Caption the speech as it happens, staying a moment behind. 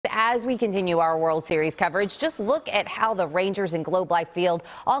as we continue our World Series coverage, just look at how the Rangers and Globe Life Field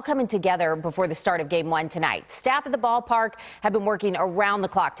all coming together before the start of Game 1 tonight. Staff at the ballpark have been working around the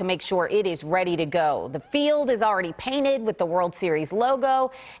clock to make sure it is ready to go. The field is already painted with the World Series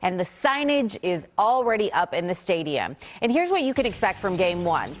logo, and the signage is already up in the stadium. And here's what you can expect from Game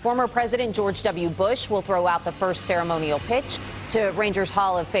 1. Former President George W. Bush will throw out the first ceremonial pitch to Rangers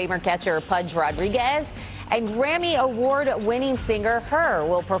Hall of Famer catcher Pudge Rodriguez. And Grammy Award-winning singer Her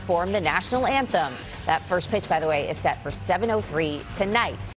will perform the national anthem. That first pitch, by the way, is set for 7:03 tonight.